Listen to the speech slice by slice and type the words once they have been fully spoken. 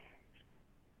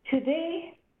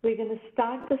Today, we're going to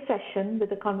start the session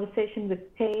with a conversation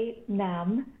with Tay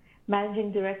Nam,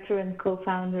 Managing Director and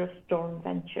Co-founder of Storm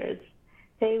Ventures.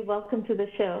 Tay, welcome to the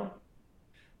show.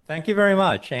 Thank you very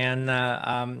much, and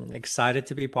I'm excited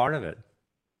to be part of it.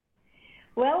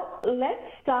 Well,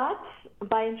 let's start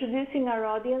by introducing our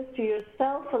audience to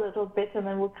yourself a little bit, and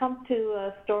then we'll come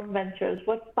to Storm Ventures.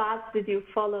 What path did you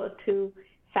follow to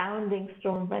founding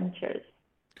Storm Ventures?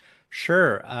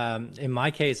 Sure. In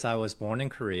my case, I was born in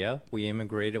Korea. We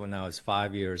immigrated when I was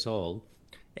 5 years old.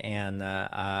 And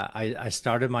I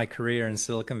started my career in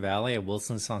Silicon Valley at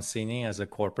Wilson Sonsini as a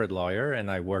corporate lawyer, and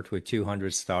I worked with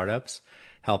 200 startups,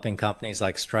 helping companies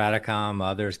like Stratacom,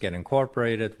 others get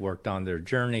incorporated, worked on their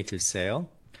journey to sale.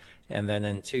 And then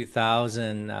in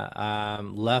 2000,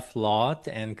 left Lot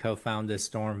and co-founded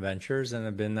Storm Ventures, and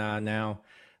have been now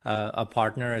a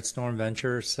partner at Storm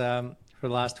Ventures for the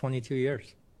last 22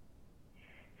 years.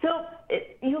 So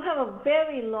you have a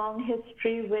very long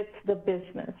history with the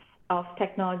business of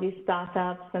technology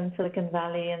startups and Silicon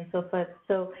Valley and so forth.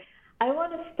 So I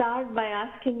want to start by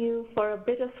asking you for a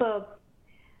bit of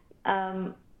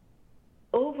a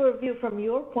overview from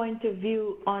your point of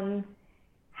view on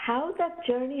how that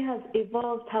journey has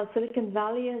evolved, how Silicon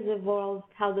Valley has evolved,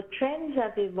 how the trends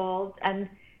have evolved, and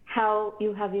how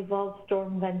you have evolved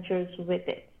Storm Ventures with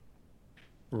it.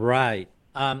 Right.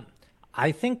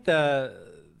 I think the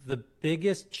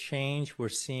biggest change we're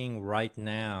seeing right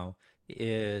now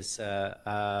is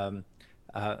the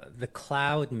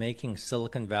cloud making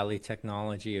Silicon Valley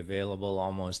technology available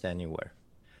almost anywhere.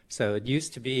 So it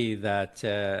used to be that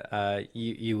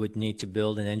you would need to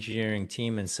build an engineering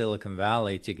team in Silicon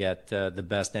Valley to get the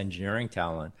best engineering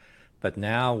talent. But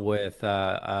now with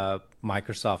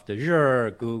Microsoft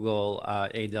Azure, Google,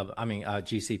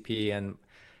 GCP,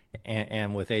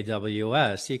 and with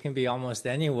AWS, you can be almost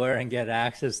anywhere and get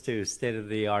access to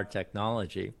state-of-the-art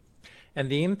technology. And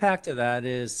the impact of that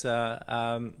is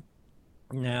now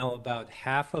about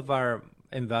half of our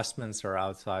investments are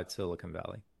outside Silicon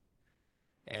Valley.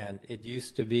 And it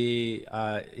used to be,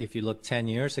 if you look 10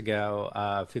 years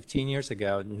ago, 15 years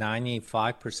ago,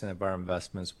 95% of our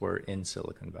investments were in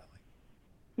Silicon Valley.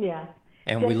 Yeah.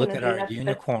 And we look at our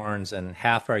unicorns, and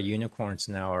half our unicorns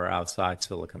now are outside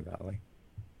Silicon Valley.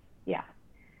 Yeah.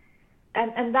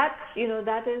 And that's,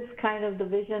 that is kind of the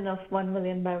vision of 1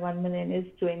 million by 1 million, is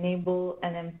to enable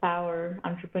and empower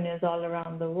entrepreneurs all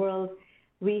around the world.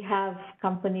 We have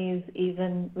companies,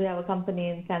 we have a company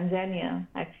in Tanzania,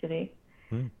 actually.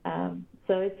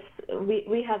 So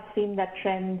we have seen that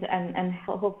trend, and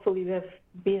hopefully we have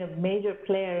been a major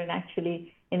player in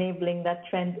actually enabling that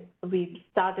trend. We've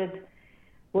started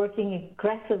working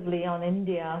aggressively on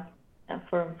India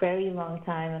for a very long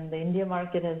time, and the India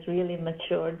market has really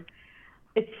matured.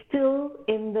 It's still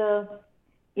in the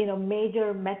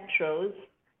major metros,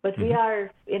 but we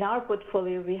are, in our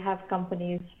portfolio, we have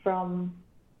companies from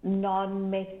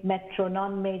non-major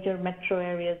metro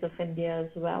areas of India as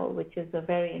well, which is a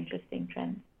very interesting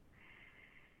trend.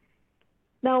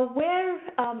 Now, where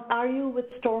are you with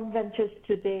Storm Ventures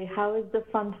today? How is the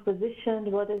fund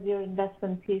positioned? What is your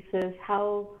investment thesis?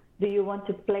 How do you want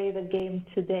to play the game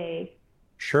today?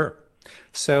 Sure.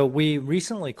 So we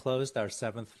recently closed our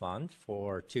 7th fund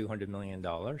for $200 million.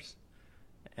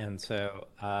 And so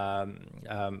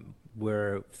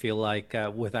we feel like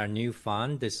with our new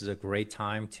fund, this is a great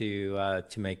time to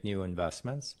make new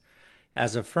investments.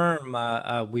 As a firm,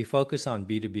 we focus on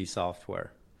B2B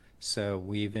software. So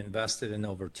we've invested in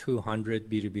over 200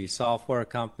 B2B software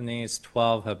companies.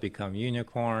 12 have become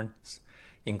unicorns,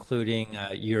 including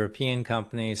European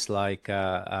companies like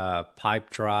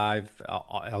Pipedrive,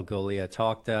 Algolia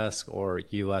Talkdesk, or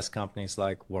US companies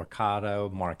like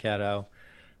Workato, Marketo,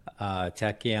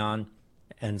 Tekion.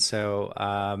 And so,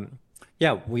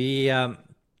 we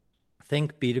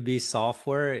think B2B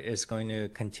software is going to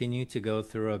continue to go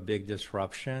through a big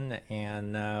disruption,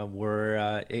 and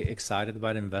we're excited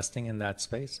about investing in that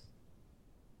space.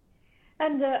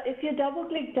 And if you double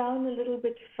click down a little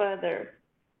bit further,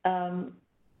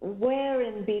 where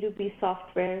in B2B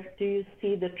software do you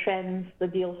see the trends, the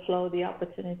deal flow, the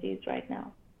opportunities right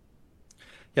now?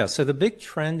 Yeah, so the big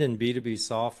trend in B2B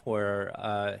software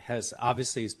has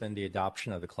obviously been the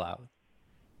adoption of the cloud.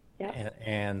 Yeah.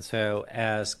 And so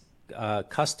as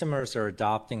customers are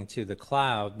adopting to the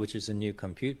cloud, which is a new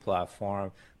compute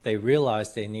platform, they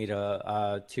realize they need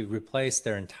to replace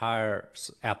their entire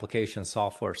application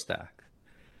software stack.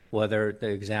 Whether the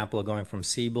example of going from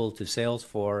Siebel to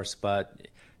Salesforce, but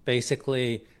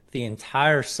basically the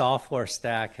entire software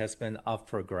stack has been up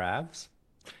for grabs.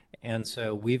 And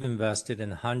so we've invested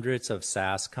in hundreds of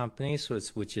SaaS companies,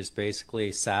 which is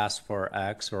basically SaaS for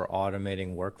X, or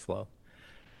automating workflow.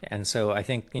 And so I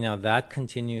think, that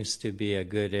continues to be a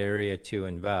good area to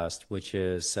invest, which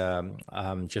is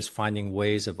just finding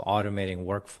ways of automating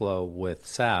workflow with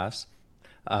SaaS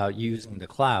using the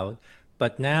cloud.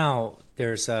 But now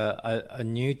there's a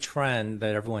new trend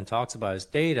that everyone talks about is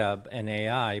data and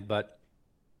AI, but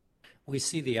we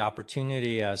see the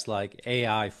opportunity as like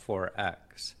AI for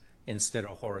X instead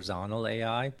of horizontal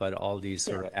AI, but all these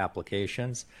sort of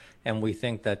applications. And we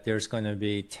think that there's going to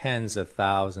be tens of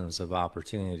thousands of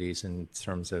opportunities in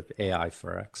terms of AI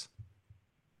for X.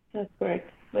 That's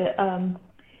correct.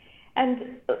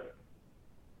 And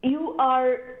you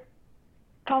are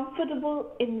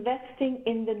comfortable investing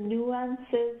in the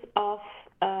nuances of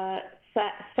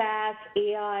SaaS,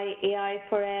 AI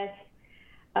for S.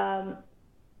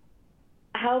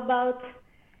 How about,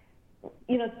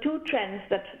 two trends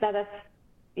that have,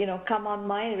 come on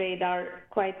my radar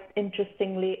quite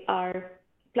interestingly are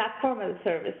platform as a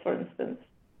service, for instance.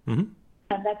 Mm-hmm.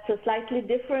 And that's a slightly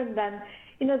different than,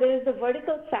 there is the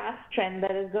vertical SaaS trend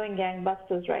that is going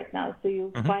gangbusters right now. So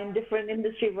you find different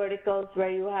industry verticals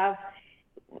where you have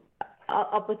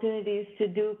opportunities to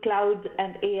do cloud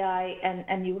and AI,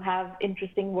 and you have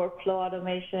interesting workflow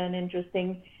automation,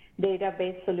 interesting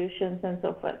database solutions, and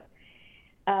so forth.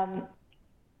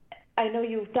 I know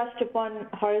you've touched upon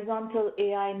horizontal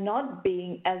AI not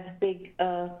being as big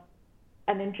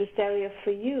an interest area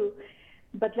for you,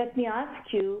 but let me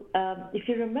ask you, if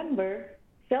you remember,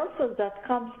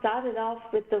 Salesforce.com started off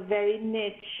with a very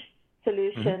niche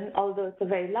solution, although it's a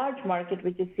very large market,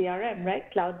 which is CRM, right?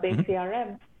 Cloud-based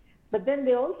CRM. But then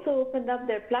they also opened up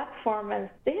their platform, and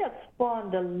they have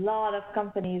spawned a lot of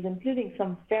companies, including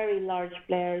some very large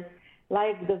players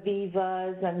like the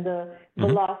Vivas and the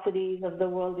Velocities of the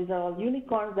world. These are all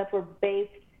unicorns that were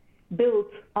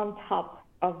built on top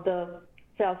of the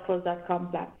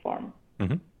Salesforce.com platform.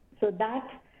 So that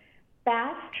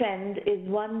PaaS trend is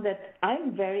one that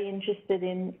I'm very interested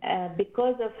in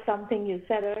because of something you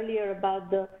said earlier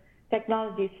about the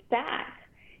technology stack.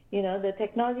 The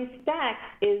technology stack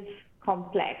is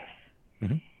complex.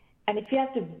 And if you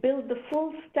have to build the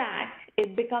full stack,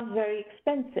 it becomes very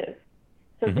expensive.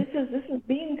 So this has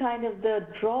been kind of the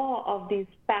draw of these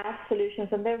PaaS solutions.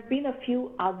 And there have been a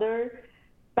few other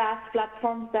PaaS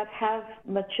platforms that have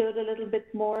matured a little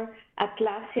bit more.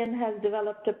 Atlassian has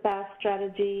developed a PaaS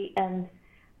strategy, and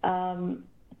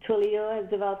Twilio has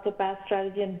developed a PaaS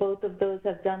strategy, and both of those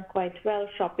have done quite well.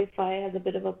 Shopify has a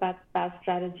bit of a PaaS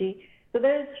strategy. So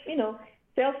there's,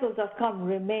 Salesforce.com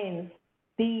remains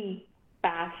the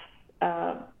PaaS,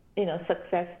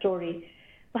 success story.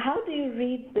 How do you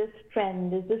read this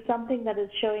trend? Is this something that is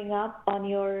showing up on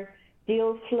your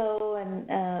deal flow and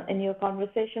in your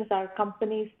conversations? Are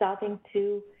companies starting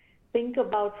to think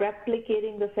about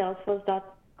replicating the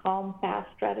Salesforce.com PaaS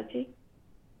strategy?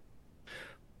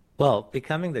 Well,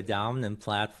 becoming the dominant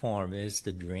platform is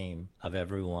the dream of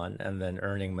everyone, and then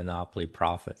earning monopoly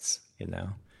profits,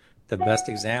 The best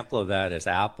example of that is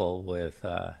Apple with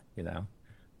their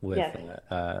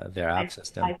app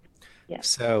system. Yes.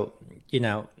 So,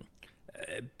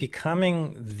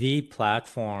 becoming the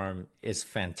platform is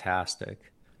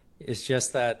fantastic. It's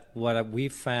just that what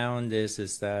we've found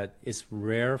is that it's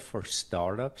rare for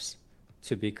startups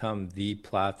to become the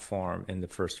platform in the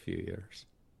first few years.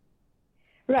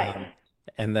 Right.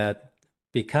 And that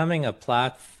becoming a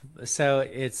platform, so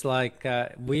it's like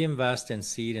we invest in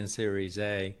seed and Series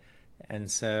A, and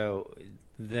so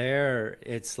there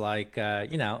it's like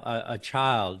a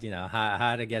child,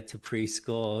 how to get to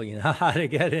preschool, how to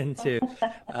get into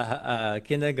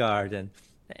kindergarten,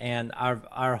 and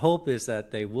our hope is that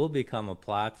they will become a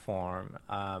platform,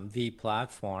 the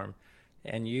platform,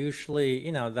 and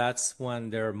usually that's when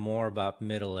they're more about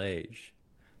middle age,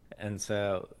 and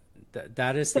so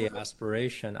that is the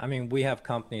aspiration. I mean, we have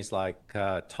companies like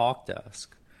TalkDesk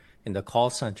in the call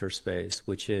center space,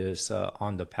 which is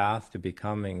on the path to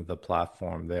becoming the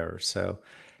platform there. So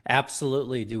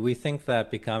absolutely. Do we think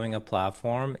that becoming a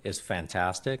platform is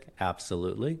fantastic?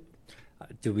 Absolutely.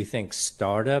 Do we think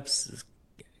startups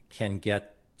can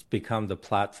become the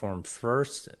platform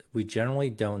first? We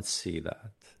generally don't see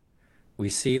that. We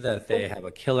see that they have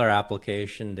a killer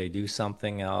application, they do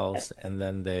something else, and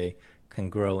then they can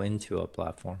grow into a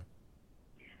platform.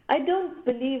 I don't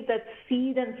believe that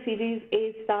seed and Series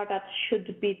A startups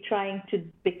should be trying to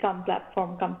become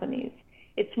platform companies.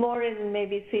 It's more in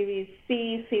maybe Series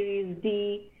C, Series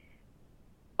D,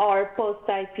 or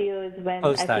post-IPO is when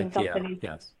I think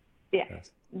companies,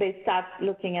 they start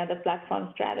looking at a platform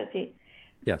strategy.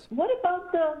 Yes. What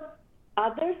about the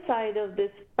other side of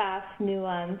this PaaS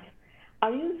nuance?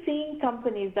 Are you seeing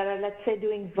companies that are, let's say,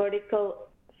 doing vertical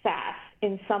SaaS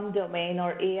in some domain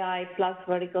or AI plus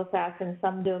vertical SaaS in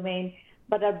some domain,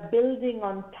 but are building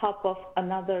on top of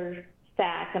another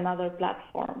stack, another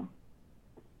platform?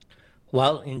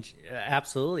 Well,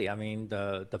 absolutely. I mean,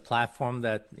 the platform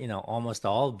that, almost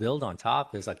all build on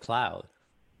top is a cloud.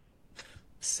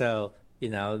 So,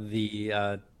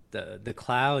 the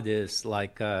cloud is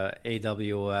like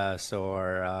AWS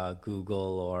or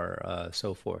Google or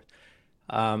so forth.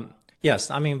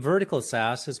 Yes, I mean, vertical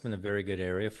SaaS has been a very good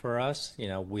area for us.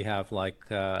 We have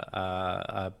like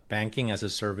a banking as a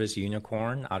service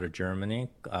unicorn out of Germany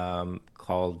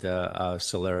called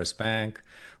Solaris Bank.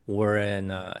 We're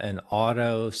in an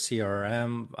auto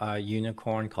CRM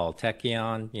unicorn called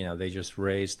Tekion. They just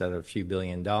raised at a few $1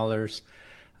 billion.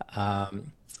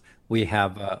 We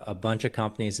have a bunch of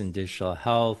companies in digital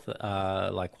health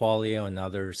like Qualio and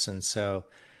others. And so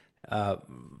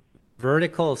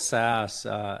vertical SaaS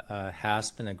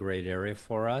has been a great area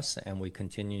for us, and we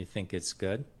continue to think it's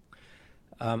good.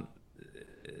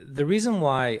 The reason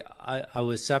why I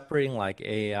was separating like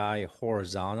AI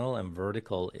horizontal and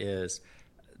vertical is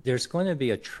there's going to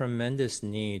be a tremendous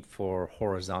need for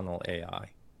horizontal AI.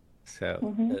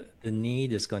 So the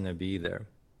need is going to be there.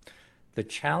 The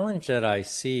challenge that I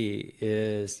see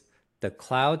is the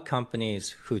cloud companies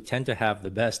who tend to have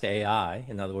the best AI,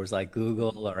 in other words, like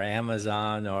Google or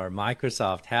Amazon or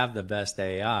Microsoft have the best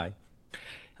AI.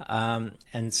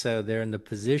 And so they're in the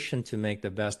position to make the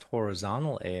best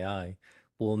horizontal AI,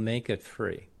 will make it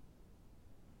free,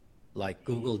 like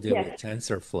Google did with Yes.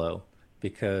 TensorFlow,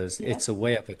 because Yeah. it's a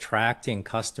way of attracting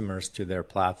customers to their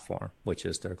platform, which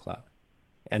is their cloud,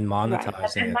 and Right.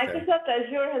 monetizing And it there. Microsoft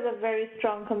Azure has a very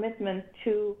strong commitment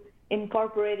to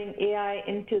incorporating AI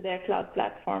into their cloud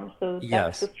platform. So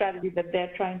that's the Yes. strategy that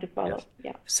they're trying to follow. Yes.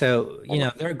 Yeah. So,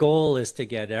 their goal is to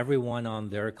get everyone on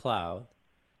their cloud.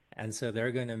 And so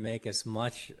they're going to make as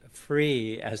much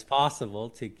free as possible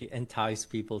to entice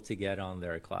people to get on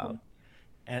their cloud.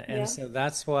 And Yeah. so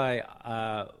that's why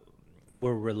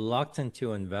we're reluctant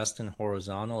to invest in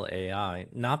horizontal AI,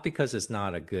 not because it's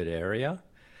not a good area,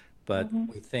 but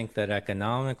we think that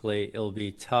economically it'll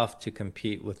be tough to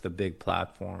compete with the big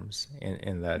platforms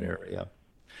in that area. Yeah.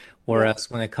 Whereas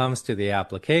when it comes to the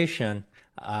application,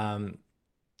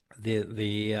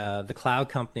 the cloud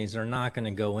companies are not going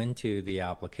to go into the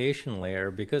application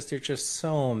layer because there's just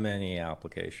so many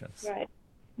applications. Right.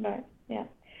 Right. Yeah.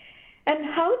 And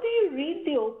how do you read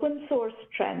the open source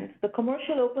trend? The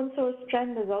commercial open source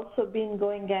trend has also been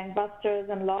going gangbusters,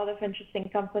 and a lot of interesting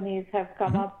companies have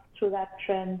come Mhm. up through that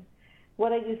trend.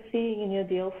 What are you seeing in your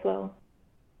deal flow?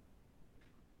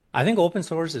 I think open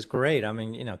source is great. I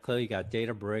mean, clearly you got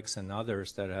Databricks and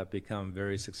others that have become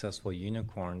very successful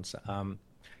unicorns.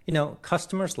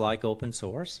 Customers like open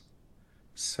source.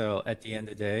 So at the end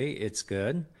of the day, it's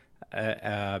good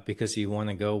because you want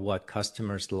to go what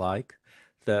customers like.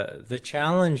 The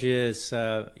challenge is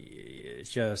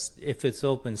just if it's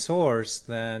open source,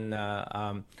 then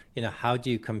how do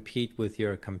you compete with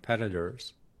your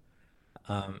competitors?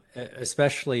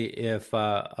 Especially if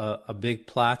a big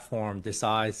platform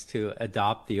decides to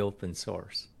adopt the open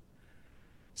source.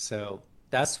 So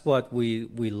that's what we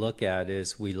look at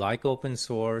is we like open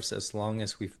source as long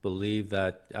as we believe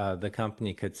that the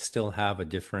company could still have a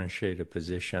differentiated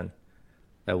position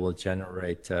that will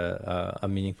generate a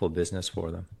meaningful business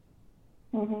for them.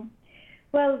 Hmm.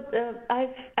 Well,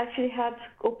 I've actually had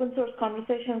open source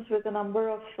conversations with a number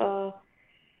of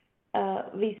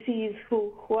VCs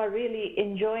who are really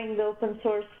enjoying the open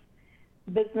source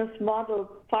business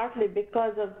model, partly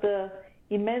because of the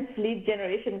immense lead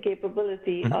generation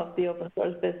capability Mhm. of the open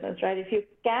source business, right? If you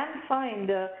can find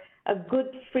a good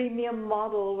freemium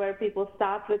model where people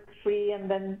start with free and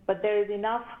then, but there is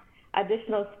enough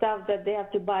additional stuff that they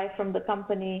have to buy from the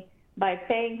company by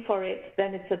paying for it,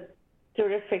 then it's a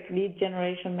terrific lead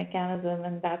generation mechanism,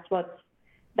 and that's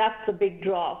the big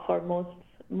draw for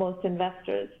most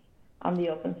investors on the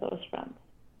open source front.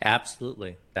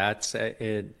 Absolutely. That's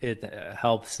it. It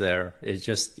helps there. It's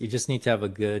just you just need to have a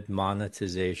good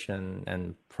monetization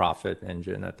and profit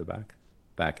engine at the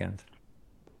back end.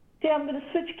 See, I'm going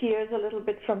to switch gears a little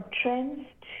bit from trends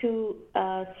to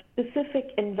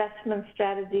specific investment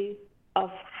strategies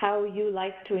of how you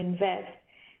like to invest.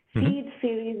 Mhm. Seed,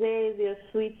 Series A is your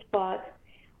sweet spot.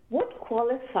 What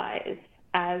qualifies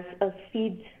as a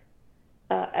seed,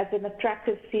 as an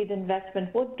attractive seed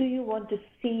investment? What do you want to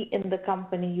see in the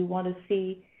company? You want to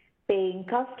see paying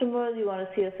customers? You want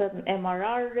to see a certain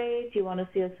MRR rate? You want to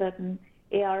see a certain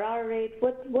ARR rate?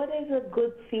 What is a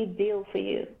good seed deal for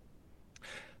you?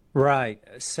 Right.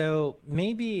 So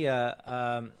maybe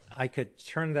I could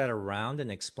turn that around and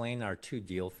explain our two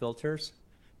deal filters.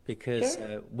 because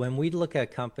Sure. when we look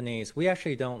at companies, we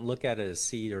actually don't look at it as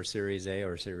seed or Series A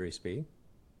or Series B.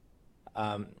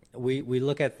 We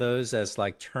look at those as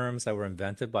like terms that were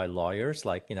invented by lawyers.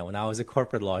 Like, when I was a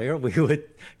corporate lawyer, we would,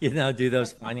 do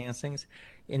those financings.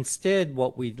 Instead,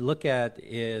 what we look at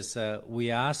is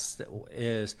we ask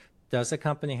is, does a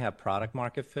company have product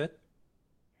market fit?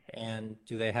 And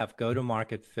do they have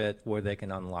go-to-market fit where they can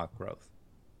unlock growth?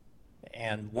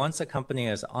 And once a company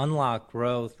has unlocked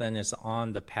growth and is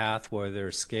on the path where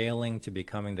they're scaling to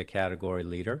becoming the category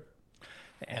leader.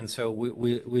 And so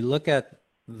we look at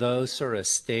those sort of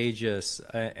stages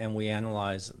and we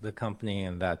analyze the company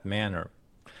in that manner.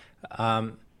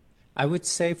 I would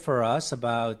say for us,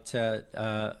 about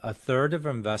a third of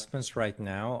investments right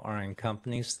now are in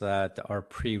companies that are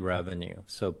pre-revenue,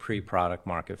 so pre-product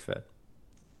market fit.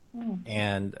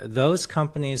 And those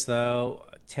companies, though,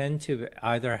 tend to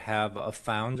either have a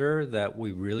founder that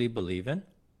we really believe in,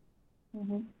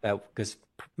 that because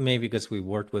maybe because we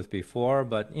worked with before,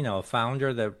 but a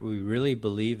founder that we really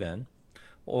believe in,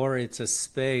 or it's a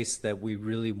space that we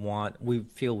really want, we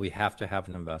feel we have to have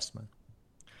an investment.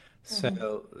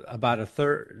 So about a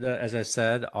third, as I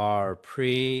said, are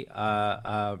pre-revenue,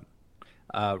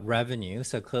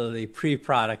 so clearly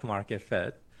pre-product market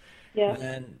fit. Yeah.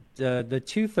 Then the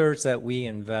two-thirds that we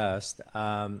invest,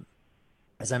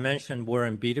 as I mentioned, we're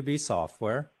in B2B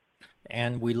software,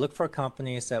 and we look for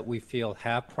companies that we feel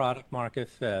have product market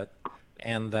fit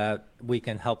and that we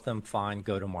can help them find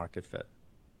go-to-market fit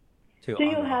to Do you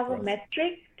unlock have a growth.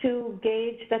 metric to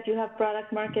gauge that you have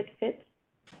product market fit?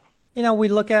 We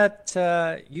look at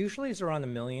usually it's around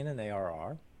 1 million in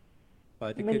ARR,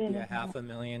 but it could be Million a and a half.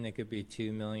 500,000, it could be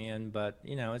 2 million, but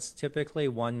it's typically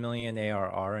 1 million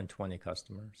ARR and 20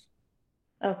 customers.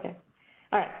 Okay.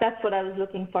 All right. That's what I was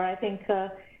looking for. I think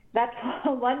that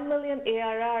 1 million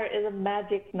ARR is a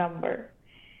magic number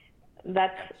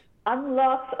that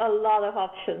unlocks a lot of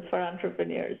options for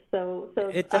entrepreneurs. So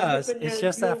It does. It's entrepreneurs,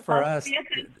 just that you for must us, pay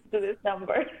attention to this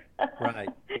number. right.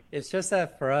 It's just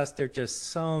that for us, there are just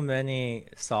so many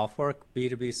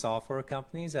B2B software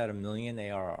companies at 1 million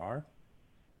ARR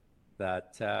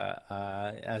that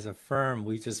as a firm,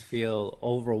 we just feel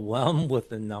overwhelmed with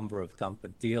the number of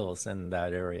deals in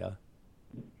that area.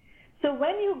 So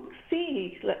when you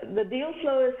see the deal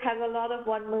flow has a lot of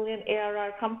 1 million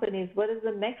ARR companies, what is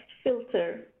the next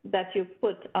filter that you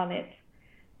put on it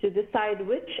to decide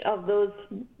which of those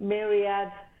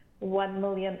myriad 1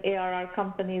 million ARR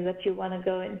companies that you want to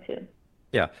go into?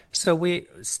 Yeah. So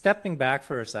stepping back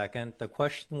for a second, the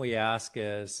question we ask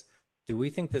is, do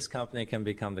we think this company can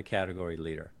become the category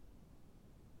leader?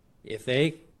 If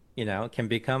they, can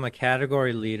become a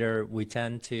category leader, we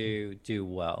tend to do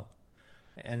well.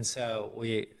 And so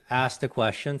we ask the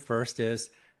question first is,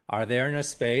 are they in a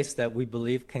space that we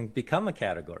believe can become a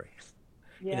category?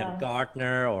 Yeah.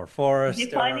 Gartner or Forrester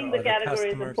Defining the or the category is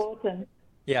customers. important.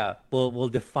 Yeah, we'll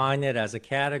define it as a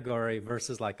category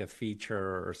versus like a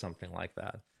feature or something like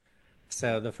that.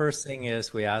 So the first thing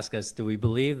is we ask us, do we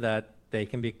believe that they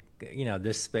can be,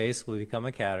 this space will become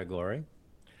a category?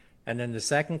 And then the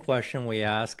second question we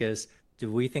ask is,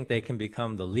 do we think they can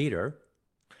become the leader?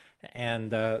 And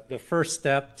the first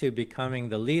step to becoming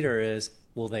the leader is,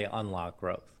 will they unlock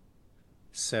growth?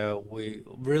 So we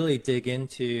really dig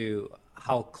into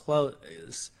how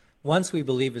close, once we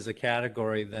believe is a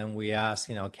category, then we ask,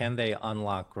 can they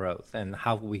unlock growth and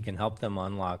how we can help them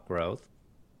unlock growth?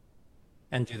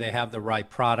 And do they have the right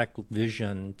product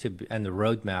vision and the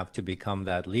roadmap to become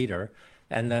that leader?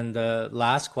 And then the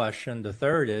last question, the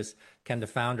third is, can the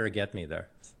founder get me there?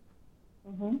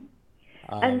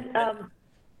 And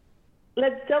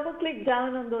let's double click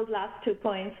down on those last 2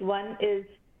 points. One is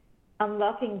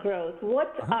unlocking growth.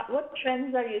 What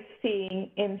trends are you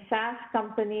seeing in SaaS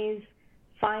companies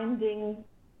finding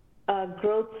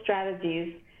growth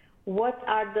strategies? What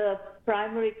are the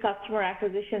primary customer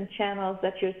acquisition channels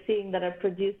that you're seeing that are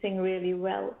producing really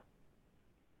well?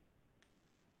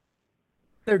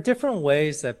 There are different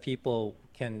ways that people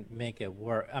can make it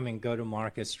work. I mean,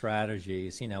 go-to-market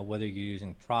strategies, whether you're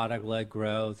using product-led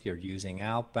growth, you're using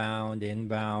outbound,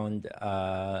 inbound,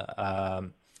 there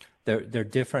are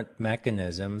different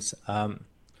mechanisms.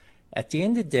 At the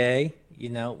end of the day,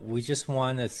 we just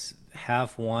want to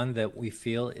have one that we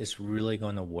feel is really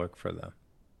going to work for them.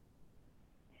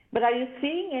 But are you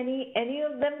seeing any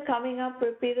of them coming up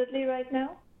repeatedly right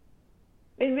now?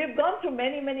 I mean, we've gone through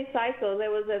many cycles.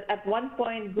 There was at one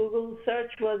point Google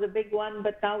search was a big one,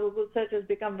 but now Google search has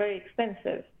become very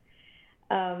expensive.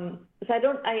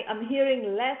 So I'm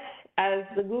hearing less as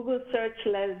the Google search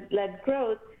led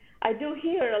growth. I do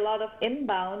hear a lot of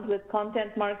inbound with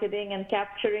content marketing and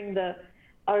capturing the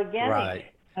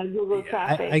organic Google I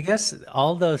traffic. guess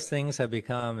all those things have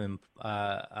become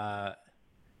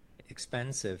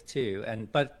expensive too,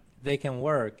 and but they can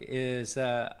work. Is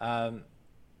um,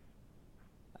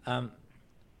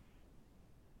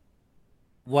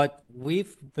 what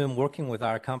we've been working with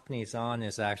our companies on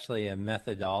is actually a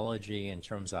methodology in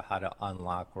terms of how to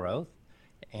unlock growth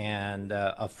and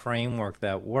a framework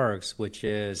that works, which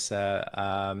is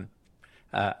how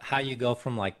you go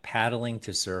from like paddling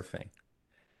to surfing.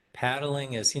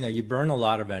 Paddling is, you burn a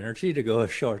lot of energy to go a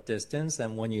short distance,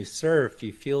 and when you surf,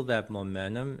 you feel that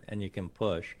momentum and you can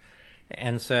push.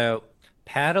 And so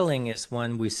paddling is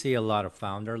when we see a lot of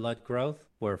founder-led growth,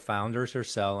 where founders are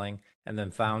selling, and then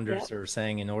Yeah. founders are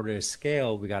saying, in order to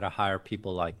scale, we got to hire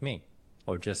people like me,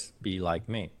 or just be like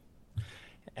me.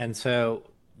 And so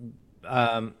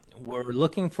we're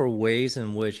looking for ways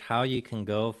in which how you can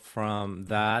go from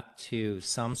that to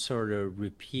some sort of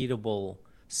repeatable,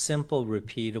 simple,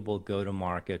 repeatable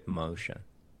go-to-market motion.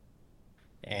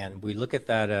 And we look at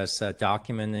that as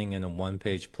documenting in a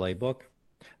one-page playbook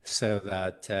so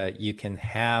that you can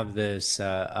have this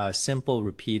simple,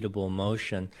 repeatable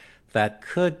motion that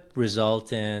could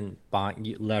result in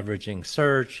leveraging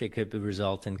search. It could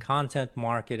result in content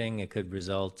marketing. It could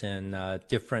result in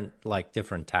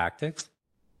different tactics.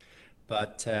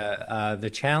 But the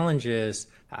challenge is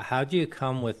how do you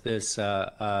come with this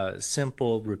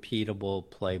simple, repeatable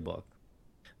playbook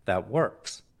that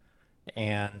works?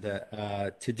 And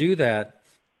to do that,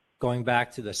 going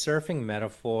back to the surfing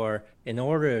metaphor, in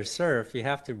order to surf, you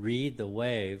have to read the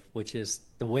wave, which is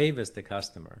the wave is the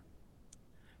customer.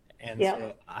 And Yeah.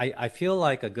 so I feel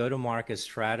like a go-to-market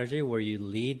strategy where you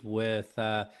lead with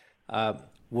uh,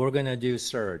 we're going to do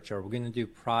search or we're going to do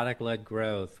product-led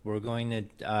growth. We're going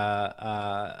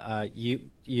to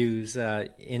use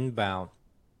inbound.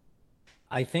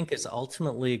 I think it's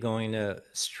ultimately going to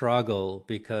struggle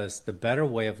because the better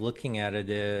way of looking at it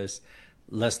is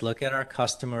let's look at our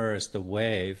customer as the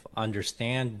wave,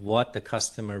 understand what the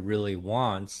customer really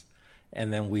wants,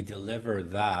 and then we deliver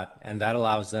that, and that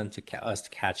allows them to us to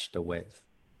catch the wave.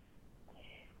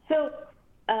 So,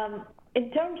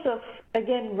 in terms of,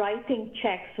 again, writing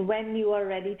checks, when you are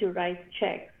ready to write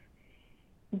checks,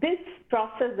 this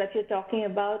process that you're talking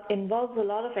about involves a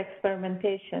lot of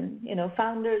experimentation.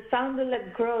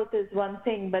 Founder-led growth is one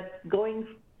thing, but going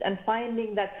and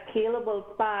finding that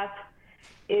scalable path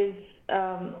is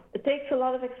it takes a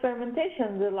lot of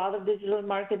experimentation. There's a lot of digital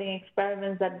marketing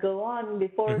experiments that go on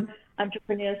before Hmm.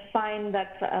 entrepreneurs find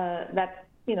that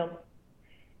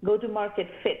go-to-market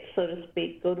fit, so to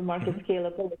speak, go-to-market Hmm.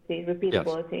 scalability, Yes.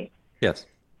 repeatability. Yes.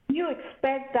 Do you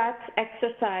expect that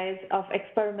exercise of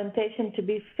experimentation to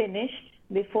be finished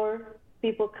before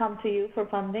people come to you for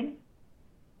funding?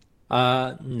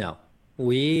 No.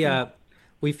 We Mm. uh,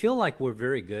 we feel like we're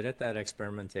very good at that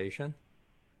experimentation.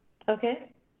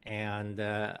 Okay. And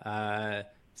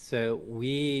so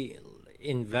we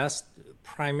invest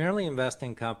primarily invest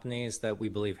in companies that we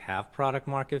believe have product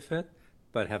market fit,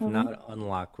 but have Mm-hmm. not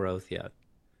unlocked growth yet,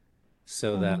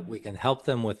 so that Mm-hmm. we can help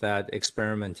them with that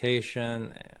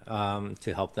experimentation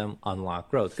to help them unlock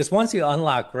growth. Because once you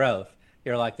unlock growth,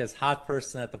 you're like this hot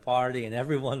person at the party, and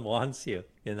everyone wants you,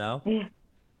 you know? Yeah,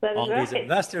 that is All these right.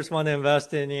 investors want to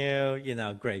invest in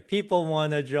you, great people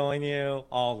want to join you,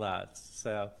 all that.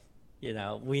 So,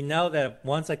 we know that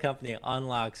once a company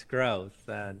unlocks growth,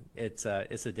 then it's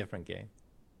a different game.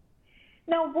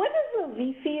 Now, what is the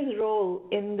VC's role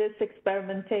in this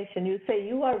experimentation? You say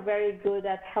you are very good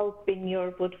at helping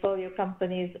your portfolio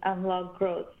companies unlock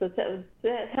growth. So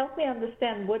help me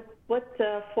understand what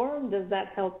form does that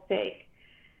help take?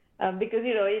 Because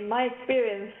in my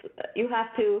experience, you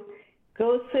have to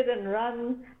go sit and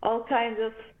run all kinds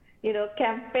of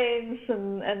campaigns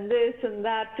and this and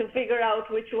that to figure out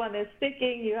which one is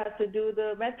sticking. You have to do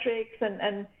the metrics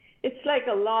and it's like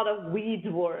a lot of weeds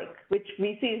work, which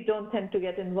VCs don't tend to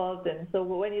get involved in. So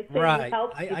when you say you Right.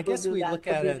 help I people guess do we that, look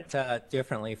what at do you do? it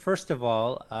differently. First of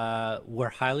all, we're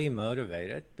highly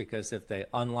motivated because if they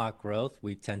unlock growth,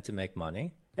 we tend to make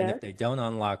money. And if Yes. they don't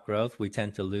unlock growth, we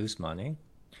tend to lose money.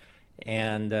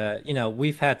 And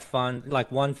we've had fun,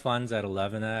 like one fund's at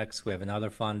 11x. We have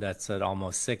another fund that's at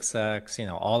almost 6x.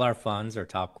 All our funds are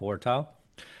top quartile.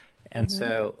 And Mm-hmm.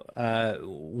 so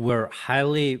we're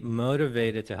highly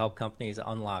motivated to help companies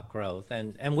unlock growth.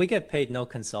 And we get paid no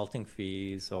consulting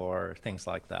fees or things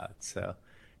like that. So,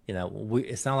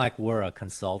 it's not like we're a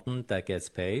consultant that gets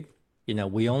paid.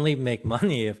 We only make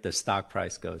money if the stock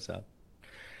price goes up.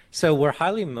 So we're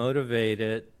highly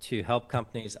motivated to help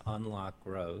companies unlock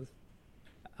growth.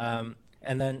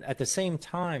 And then at the same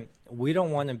time, we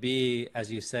don't want to be,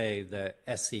 as you say, the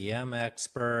SEM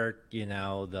expert,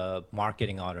 the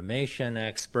marketing automation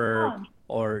expert, Oh,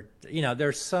 or,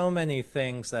 there's so many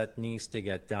things that needs to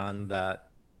get done that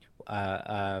uh,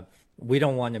 uh, we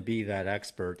don't want to be that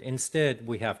expert. Instead,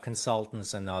 we have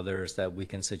consultants and others that we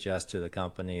can suggest to the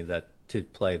company that to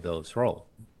play those roles.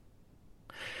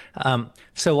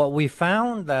 So what we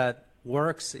found that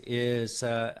works is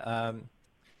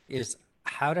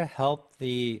how to help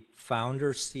the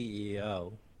founder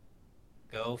CEO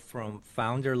go from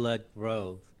founder-led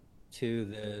growth to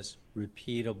this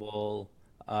repeatable,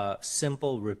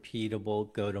 simple,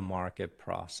 repeatable go-to-market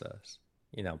process,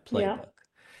 yeah, playbook.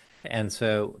 And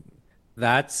so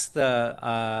that's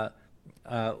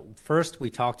first we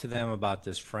talk to them about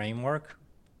this framework.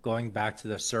 Going back to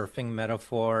the surfing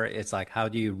metaphor, it's like how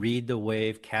do you read the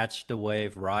wave, catch the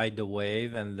wave, ride the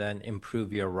wave, and then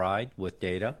improve your ride with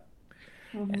data.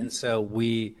 mm-hmm. And so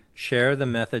we share the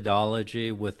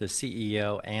methodology with the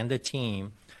CEO and the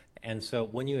team. And so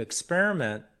when you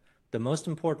experiment, the most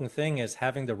important thing is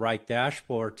having the right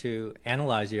dashboard to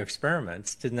analyze your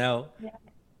experiments to know, Yeah,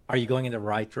 are you going in the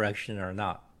right direction or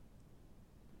not?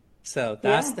 So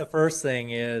that's yeah, the first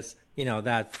thing is,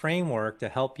 that framework to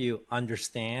help you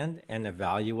understand and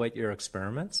evaluate your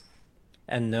experiments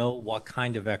and know what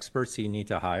kind of experts you need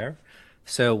to hire.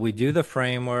 So we do the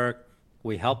framework,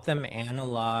 we help them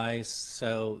analyze.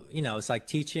 So, it's like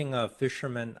teaching a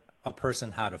fisherman, a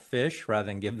person how to fish rather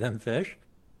than give them fish.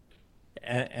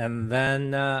 And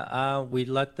then we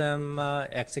let them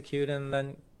execute and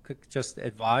then just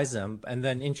advise them and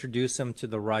then introduce them to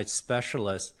the right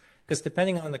specialist. Because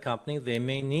depending on the company, they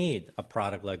may need a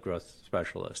product-led growth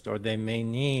specialist or they may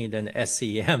need an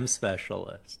SEM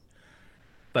specialist.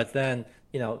 But then,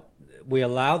 we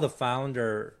allow the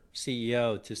founder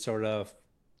CEO to sort of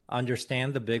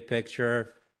understand the big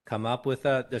picture, come up with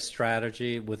the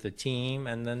strategy with the team,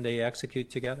 and then they execute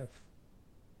together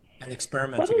and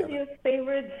experiment what is together. your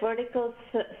favorite vertical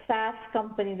SaaS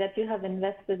company that you have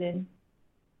invested in?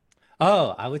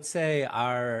 Oh, I would say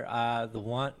the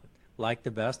one like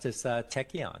the best is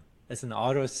Tekion. It's an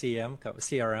auto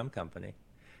CRM company.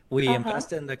 We Uh-huh.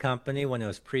 invested in the company when it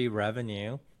was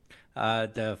pre-revenue.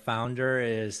 The founder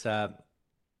is a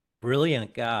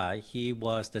brilliant guy. He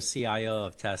was the CIO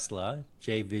of Tesla,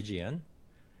 Jay Vigian,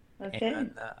 Okay.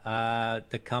 and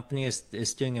the company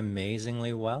is doing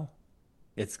amazingly well.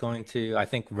 It's going to, I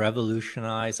think,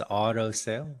 revolutionize auto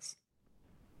sales.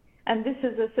 And this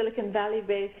is a Silicon Valley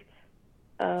based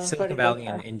Silicon vertical Valley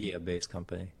and SaaS. India-based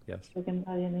company. Yes, Silicon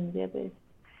Valley and India based.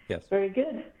 yes. Very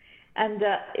good. And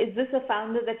is this a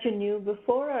founder that you knew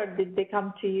before, or did they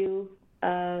come to you?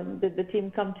 Did the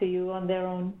team come to you on their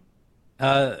own?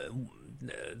 Uh,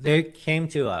 they came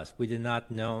to us. We did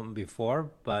not know them before,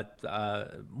 but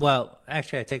well,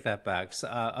 actually, I take that back.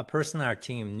 A person on our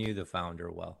team knew the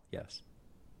founder well. Yes.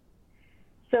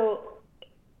 So,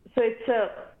 so it's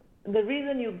the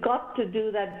reason you got to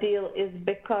do that deal is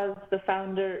because the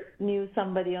founder knew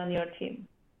somebody on your team.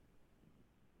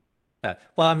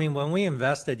 Well, I mean, when we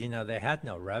invested, they had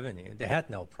no revenue. They had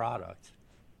no product.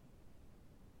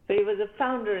 So it was a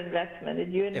founder investment.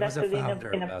 You It was a invested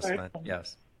founder in a investment. person.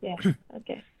 Yes. Yeah.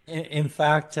 Okay. In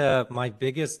fact, my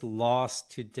biggest loss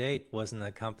to date was in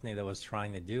a company that was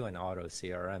trying to do an auto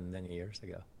CRM many years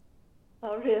ago.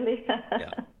 Oh, really?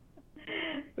 Yeah.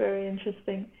 Very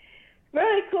interesting.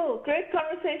 Very cool. Great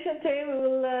conversation, Terry. We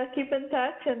will keep in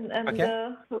touch and Okay.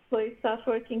 hopefully start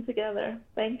working together.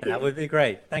 Thank That you. would be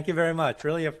great. Thank you very much.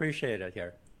 Really appreciate it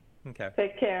here. Okay.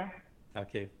 Take care.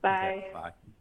 Okay. Okay. Bye. Bye.